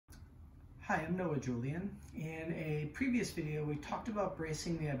Hi, I'm Noah Julian. In a previous video, we talked about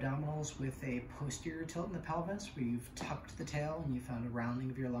bracing the abdominals with a posterior tilt in the pelvis, where you've tucked the tail and you found a rounding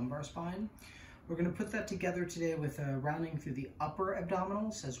of your lumbar spine. We're going to put that together today with a rounding through the upper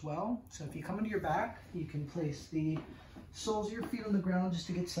abdominals as well. So if you come into your back, you can place the soles of your feet on the ground just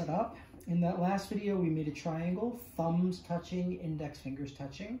to get set up. In that last video, we made a triangle, thumbs touching, index fingers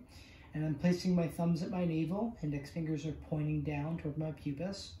touching. And I'm placing my thumbs at my navel, index fingers are pointing down toward my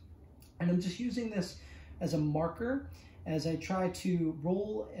pubis. And I'm just using this as a marker as I try to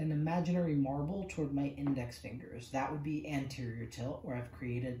roll an imaginary marble toward my index fingers. That would be anterior tilt, where I've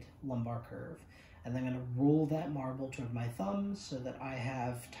created lumbar curve. And then I'm going to roll that marble toward my thumbs so that I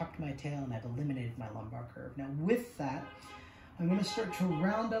have tucked my tail and I've eliminated my lumbar curve. Now with that, I'm going to start to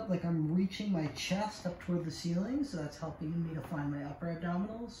round up like I'm reaching my chest up toward the ceiling, so that's helping me to find my upper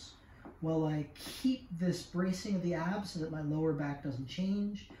abdominals, while I keep this bracing of the abs so that my lower back doesn't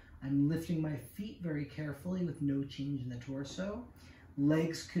change. I'm lifting my feet very carefully with no change in the torso.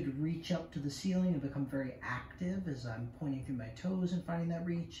 Legs could reach up to the ceiling and become very active as I'm pointing through my toes and finding that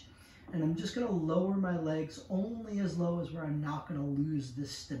reach. And I'm just going to lower my legs only as low as where I'm not going to lose this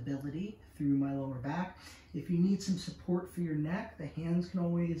stability through my lower back. If you need some support for your neck, the hands can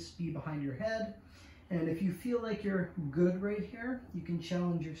always be behind your head. And if you feel like you're good right here, you can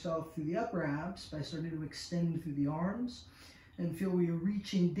challenge yourself through the upper abs by starting to extend through the arms and feel where you're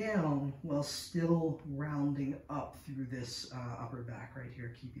reaching down while still rounding up through this upper back right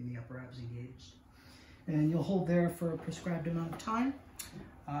here, keeping the upper abs engaged. And you'll hold there for a prescribed amount of time.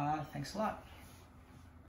 Thanks a lot.